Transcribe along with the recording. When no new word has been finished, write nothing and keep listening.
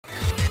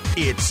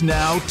It's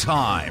now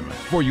time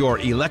for your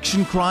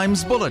Election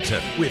Crimes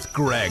Bulletin with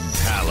Greg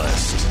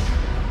Palast.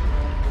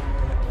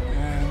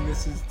 And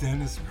this is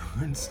Dennis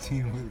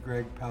Bernstein with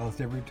Greg Palast.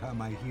 Every time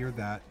I hear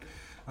that,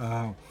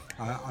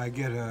 I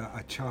get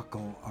a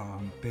chuckle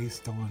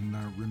based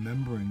on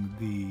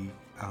remembering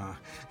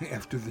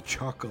after the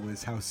chuckle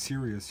is how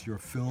serious your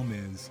film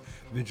is,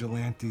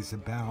 Vigilantes,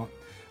 about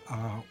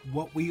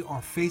what we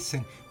are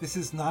facing. This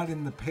is not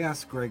in the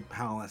past, Greg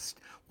Palast.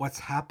 What's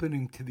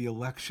happening to the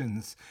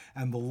elections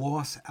and the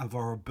loss of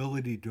our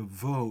ability to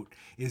vote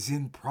is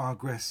in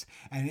progress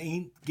and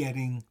ain't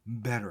getting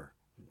better.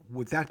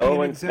 Would that be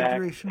an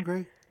exaggeration,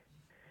 Greg?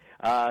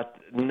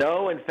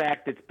 No, in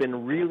fact, it's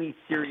been really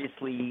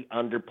seriously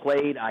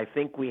underplayed. I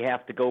think we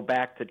have to go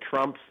back to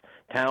Trump's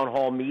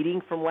Townhall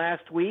meeting from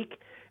last week,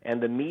 and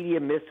the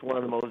media missed one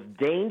of the most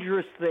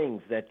dangerous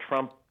things that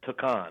Trump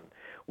took on,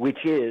 which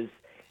is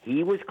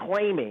he was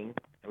claiming,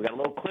 we got a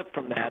little clip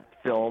from that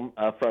film,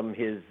 from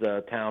his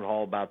town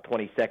hall, about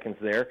 20 seconds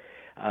there.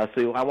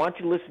 So I want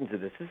you to listen to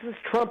this. This is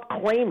Trump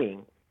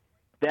claiming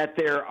that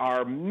there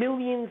are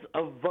millions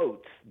of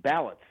votes,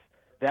 ballots,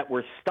 that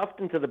were stuffed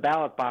into the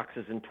ballot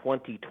boxes in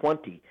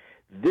 2020.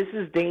 This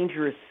is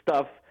dangerous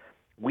stuff.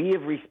 We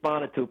have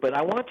responded to it. But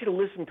I want you to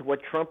listen to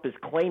what Trump is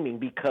claiming,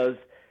 because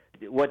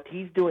what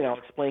he's doing, I'll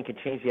explain, can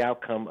change the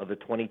outcome of the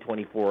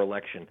 2024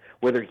 election,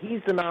 whether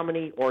he's the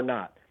nominee or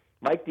not.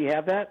 Mike, do you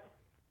have that?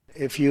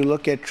 If you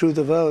look at True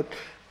the Vote,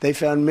 they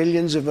found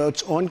millions of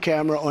votes on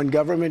camera, on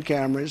government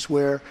cameras,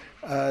 where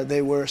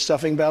they were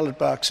stuffing ballot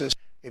boxes.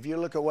 If you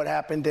look at what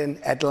happened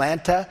in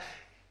Atlanta,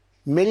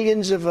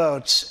 millions of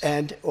votes,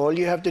 and all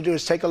you have to do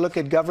is take a look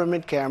at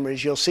government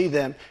cameras. You'll see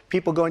them,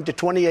 people going to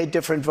 28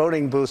 different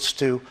voting booths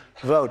to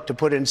vote, to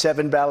put in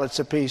 7 ballots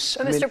apiece.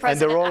 But Mr.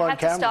 President, I have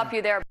to stop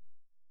you there.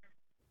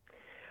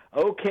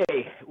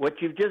 Okay,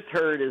 what you've just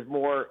heard is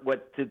more,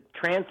 what to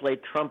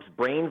translate Trump's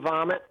brain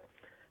vomit,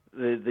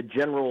 the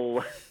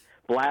general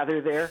blather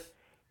there.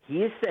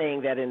 He is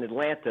saying that in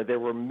Atlanta there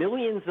were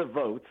millions of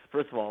votes.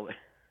 First of all,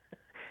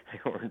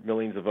 there were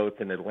millions of votes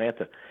in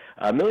Atlanta.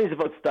 Millions of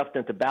votes stuffed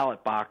into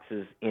ballot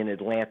boxes in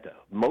Atlanta.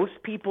 Most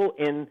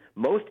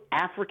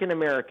African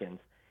Americans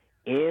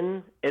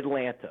in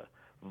Atlanta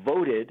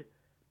voted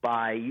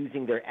by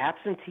using their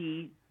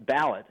absentee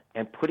ballot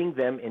and putting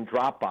them in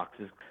drop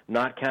boxes,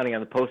 not counting on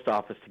the post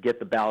office to get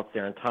the ballots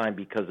there in time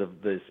because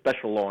of the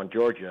special law in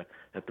Georgia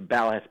that the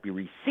ballot has to be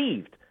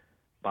received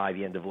by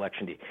the end of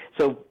Election Day.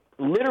 So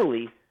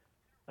literally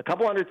a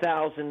couple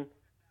 100,000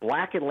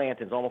 black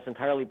Atlantans, almost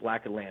entirely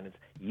black Atlantans,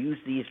 use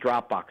these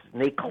drop boxes.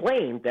 And they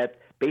claim that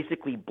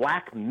basically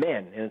black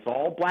men, and it's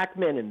all black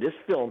men in this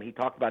film, he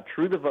talked about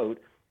True the Vote,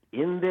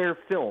 in their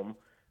film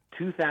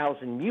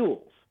 2,000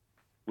 Mules,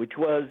 which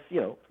was,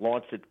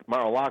 launched at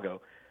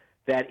Mar-a-Lago,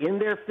 that in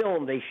their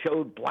film they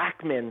showed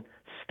black men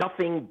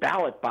stuffing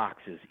ballot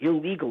boxes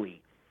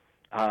illegally,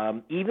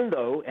 even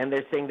though, and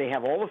they're saying they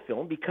have all the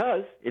film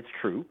because it's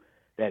true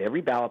that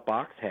every ballot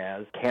box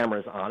has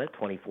cameras on it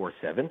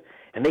 24/7,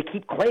 and they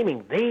keep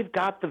claiming they've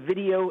got the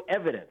video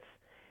evidence.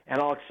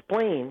 And I'll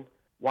explain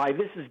why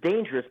this is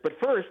dangerous. But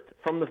first,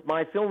 from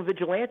my film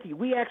Vigilante,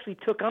 we actually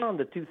took on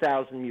the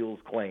 2,000 Mules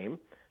claim,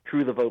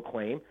 True the Vote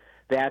claim,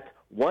 that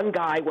one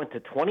guy went to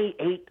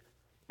 28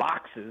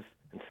 boxes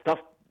and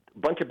stuffed a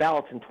bunch of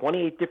ballots in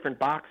 28 different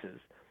boxes,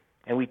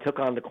 and we took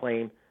on the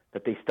claim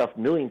that they stuffed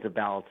millions of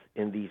ballots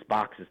in these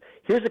boxes.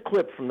 Here's a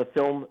clip from the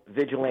film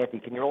Vigilante.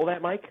 Can you roll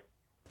that, Mike?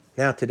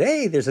 Now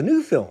today, there's a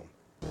new film.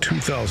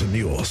 2,000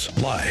 Mules,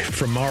 live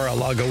from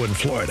Mar-a-Lago in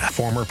Florida.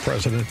 Former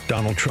President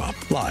Donald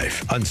Trump,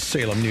 live on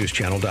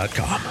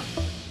SalemNewsChannel.com.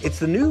 It's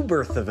the new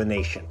birth of a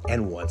nation.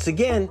 And once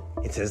again,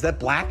 it says that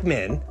black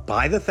men,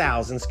 by the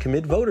thousands,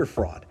 commit voter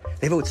fraud.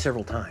 They vote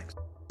several times.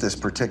 This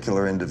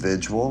particular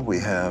individual we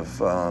have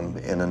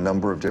in a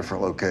number of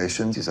different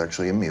locations. He's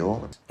actually a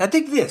mule. Now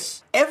dig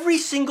this. Every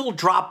single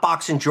drop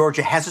box in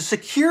Georgia has a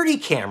security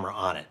camera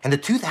on it. And the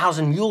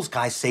 2,000 Mules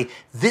guys say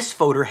this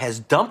voter has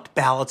dumped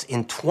ballots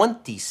in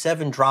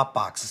 27 drop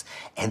boxes,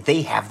 and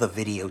they have the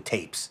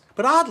videotapes.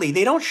 But oddly,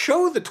 they don't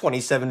show the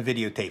 27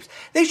 videotapes.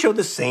 They show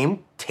the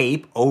same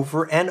tape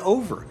over and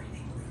over.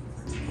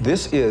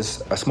 This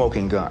is a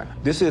smoking gun.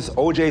 This is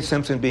O.J.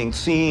 Simpson being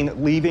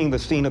seen leaving the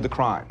scene of the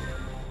crime.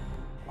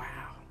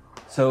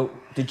 So,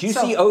 did you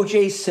see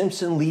O.J.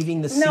 Simpson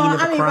leaving the scene of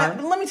the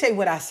crime? Let me tell you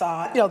what I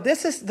saw.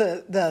 This is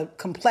the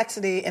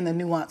complexity and the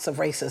nuance of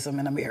racism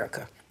in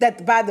America.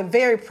 That by the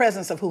very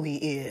presence of who he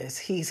is,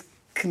 he's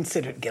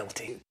considered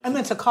guilty. I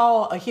mean, to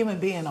call a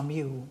human being a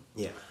mule.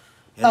 Yeah.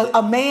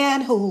 A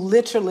man who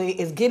literally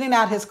is getting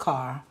out his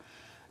car,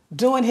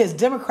 doing his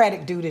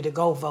democratic duty to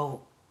go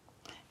vote,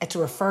 and to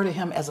refer to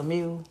him as a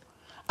mule.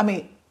 I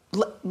mean,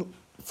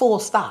 full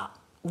stop.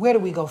 Where do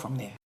we go from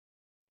there?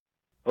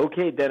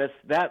 Okay, Dennis,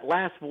 that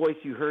last voice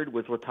you heard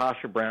was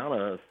Latasha Brown,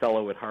 a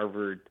fellow at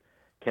Harvard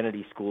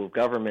Kennedy School of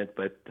Government,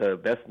 but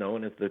best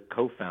known as the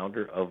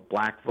co-founder of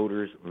Black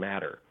Voters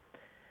Matter.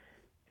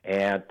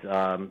 And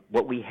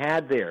what we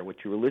had there, what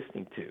you were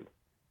listening to,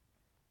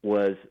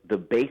 was the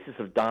basis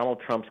of Donald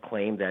Trump's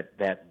claim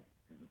that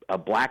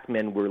black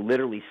men were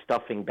literally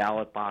stuffing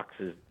ballot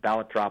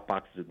drop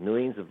boxes with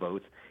millions of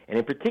votes. And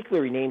in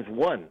particular, he names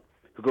one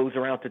who goes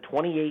around to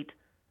 28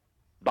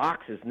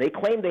 boxes, and they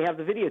claim they have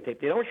the videotape.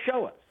 They don't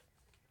show us.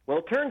 Well,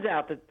 it turns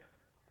out that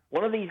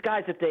one of these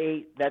guys that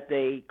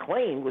they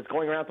claimed was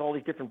going around to all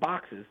these different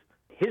boxes,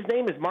 his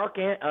name is Mark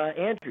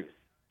Andrews.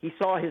 He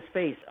saw his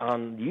face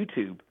on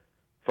YouTube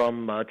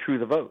from True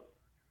the Vote,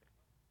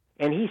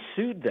 and he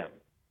sued them.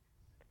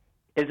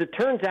 As it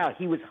turns out,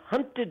 he was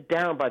hunted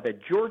down by the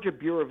Georgia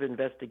Bureau of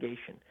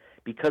Investigation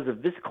because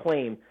of this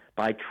claim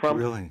by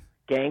Trump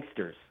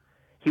gangsters.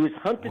 He was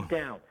hunted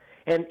down,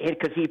 and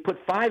because he put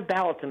 5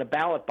 ballots in a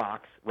ballot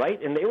box,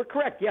 right? And they were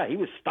correct. Yeah, he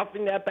was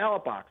stuffing that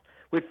ballot box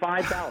with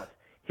 5 ballots.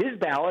 His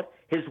ballot,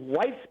 his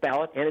wife's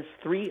ballot, and his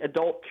 3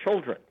 adult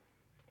children.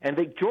 And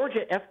the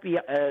Georgia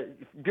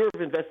Bureau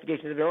of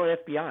Investigation, their own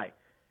FBI,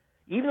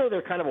 even though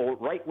they're kind of a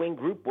right-wing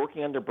group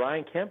working under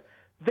Brian Kemp,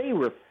 they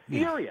were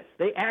furious.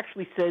 They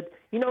actually said,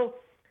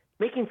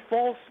 making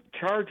false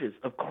charges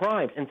of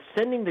crimes and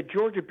sending the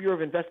Georgia Bureau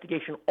of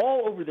Investigation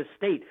all over the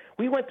state.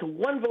 We went to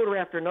one voter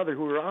after another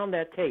who were on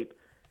that tape,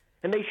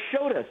 and they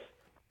showed us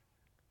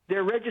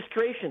their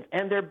registrations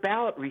and their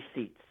ballot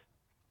receipts.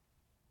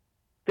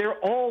 They're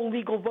all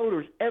legal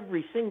voters,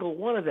 every single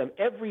one of them.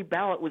 Every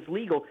ballot was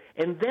legal.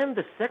 And then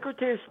the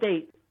Secretary of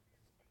State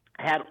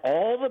had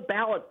all the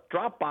ballot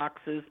drop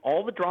boxes,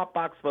 all the drop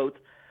box votes,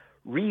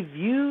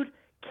 reviewed,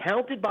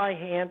 counted by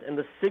hand, and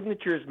the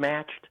signatures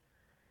matched.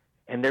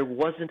 And there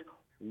wasn't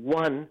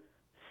one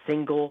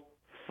single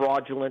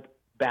fraudulent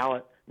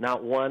ballot,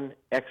 not one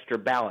extra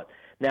ballot.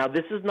 Now,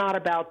 this is not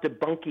about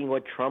debunking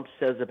what Trump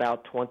says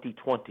about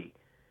 2020.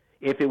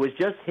 If it was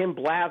just him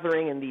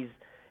blathering and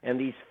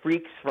these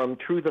freaks from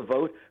True the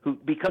Vote, who,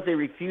 because they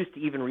refused to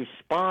even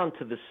respond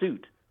to the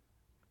suit,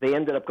 they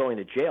ended up going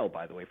to jail,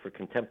 by the way, for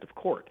contempt of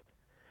court.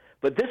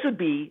 But this would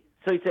be,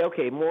 so you'd say,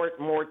 okay,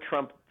 more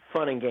Trump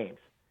fun and games.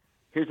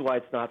 Here's why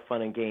it's not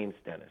fun and games,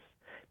 Dennis.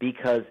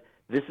 Because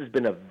this has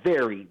been a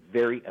very,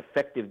 very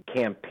effective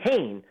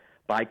campaign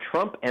by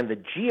Trump and the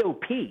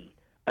GOP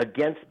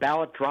against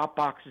ballot drop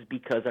boxes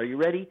because, are you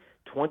ready?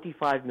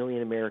 25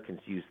 million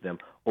Americans use them,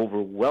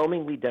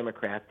 overwhelmingly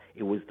Democrats.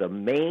 It was the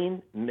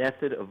main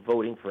method of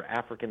voting for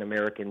African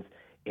Americans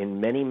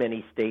in many,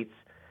 many states,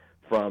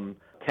 from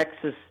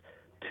Texas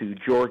to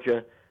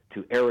Georgia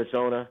to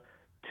Arizona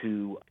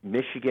to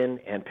Michigan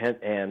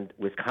and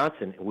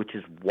Wisconsin, which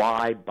is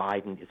why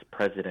Biden is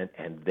president,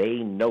 and they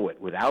know it.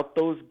 Without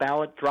those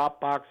ballot drop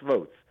box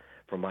votes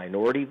for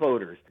minority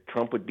voters,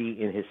 Trump would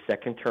be in his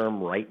second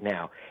term right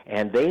now.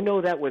 And they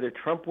know that whether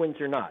Trump wins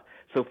or not.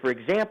 So, for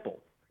example,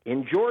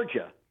 in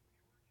Georgia,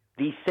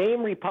 the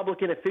same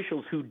Republican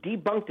officials who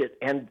debunked it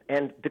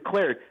and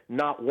declared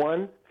not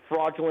one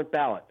fraudulent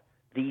ballot,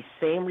 these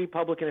same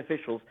Republican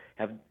officials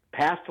have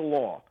passed a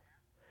law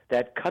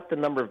that cut the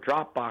number of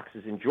drop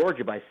boxes in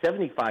Georgia by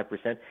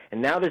 75%,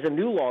 and now there's a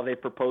new law they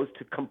proposed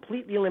to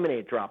completely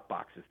eliminate drop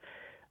boxes.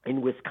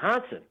 In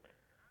Wisconsin,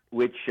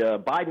 which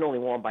Biden only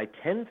won by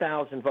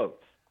 10,000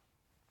 votes,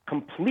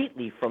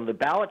 completely from the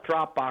ballot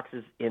drop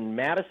boxes in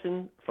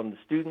Madison from the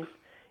students,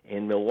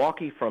 in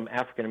Milwaukee from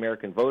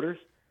African-American voters,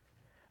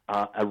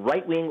 a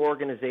right-wing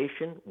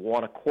organization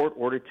won a court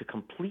order to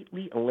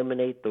completely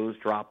eliminate those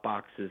drop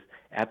boxes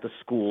at the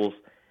schools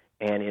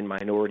and in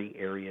minority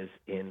areas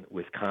in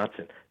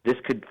Wisconsin. This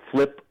could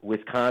flip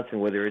Wisconsin,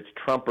 whether it's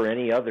Trump or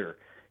any other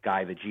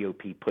guy the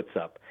GOP puts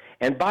up.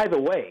 And by the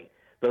way,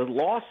 the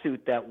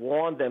lawsuit that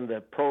won them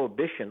the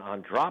prohibition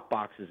on drop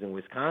boxes in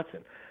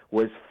Wisconsin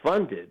was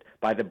funded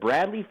by the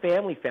Bradley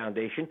Family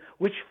Foundation,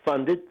 which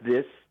funded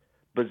this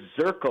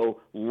berserko,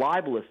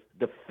 libelous,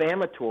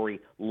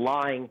 defamatory,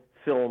 lying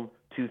film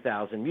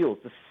 2,000 Mules.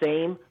 The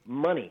same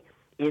money.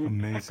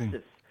 In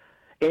Texas.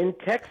 In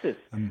Texas,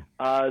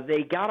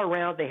 they got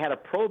around, they had a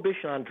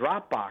prohibition on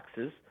drop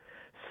boxes.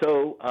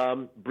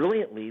 So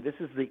brilliantly, this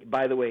is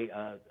by the way,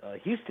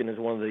 Houston is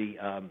one of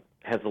the,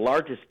 has the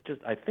largest,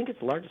 I think it's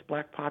the largest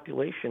black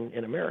population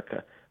in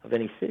America of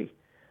any city,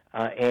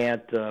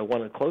 and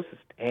one of the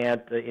closest.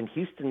 And in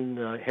Houston,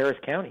 Harris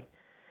County,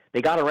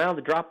 they got around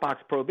the drop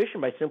box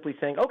prohibition by simply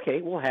saying, okay,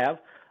 we'll have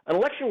an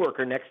election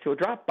worker next to a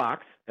drop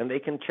box, and they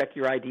can check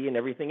your ID and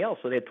everything else.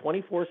 So they had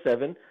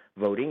 24/7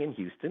 voting in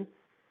Houston.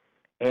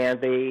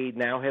 And they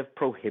now have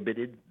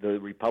prohibited, the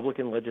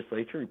Republican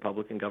legislature,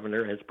 Republican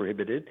governor has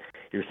prohibited.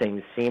 You're saying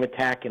the same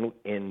attack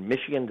in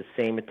Michigan, the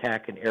same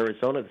attack in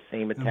Arizona, the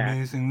same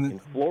attack in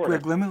Florida.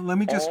 Greg, let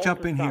me just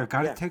jump in here.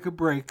 Got to take a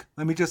break.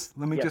 Let me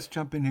just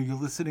jump in here.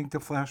 You're listening to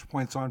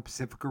Flashpoints on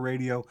Pacifica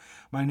Radio.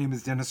 My name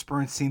is Dennis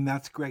Bernstein.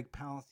 That's Greg Palast.